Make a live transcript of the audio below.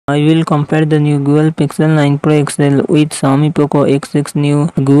I will compare the new Google Pixel 9 Pro XL with Xiaomi Poco X6 new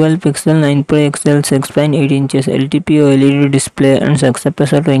Google Pixel 9 Pro XL 6.8 inches LTPO LED display and success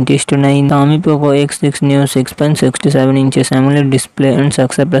ratio 20:9. Xiaomi Poco X6 new 6.67 inches AMOLED display and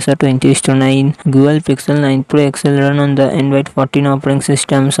success ratio 20:9. Google Pixel 9 Pro XL run on the Android 14 operating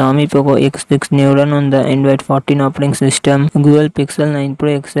system. Xiaomi Poco X6 new run on the Android 14 operating system. Google Pixel 9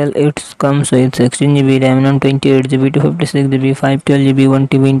 Pro XL it comes with 16GB RAM and 28GB, 256GB, 512GB,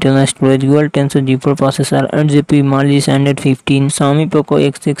 1TB internal storage. Google Tensor G4 processor, 8GB Mali standard 15. Xiaomi Poco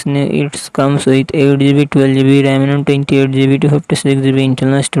X6 it comes with 8GB, 12GB RAM and 28GB, 256GB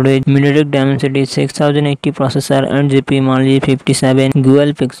internal storage. MediaTek Dimensity 6080 processor, 8GB Mali 57.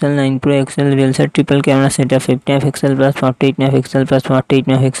 Google Pixel 9 Pro XL real set triple camera setup, 50MP plus 48MP plus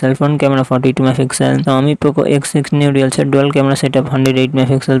 48MP, front camera 42MP. Xiaomi Poco X6 new real set dual camera setup,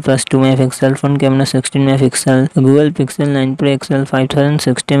 108MP plus 2MP, front camera 16MP. Google Pixel 9 Pro XL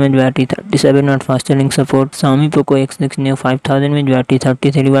 5060mAh battery, 37W fast charging support. Xiaomi Poco X6 new 5000mAh battery,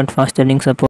 33W fast charging support.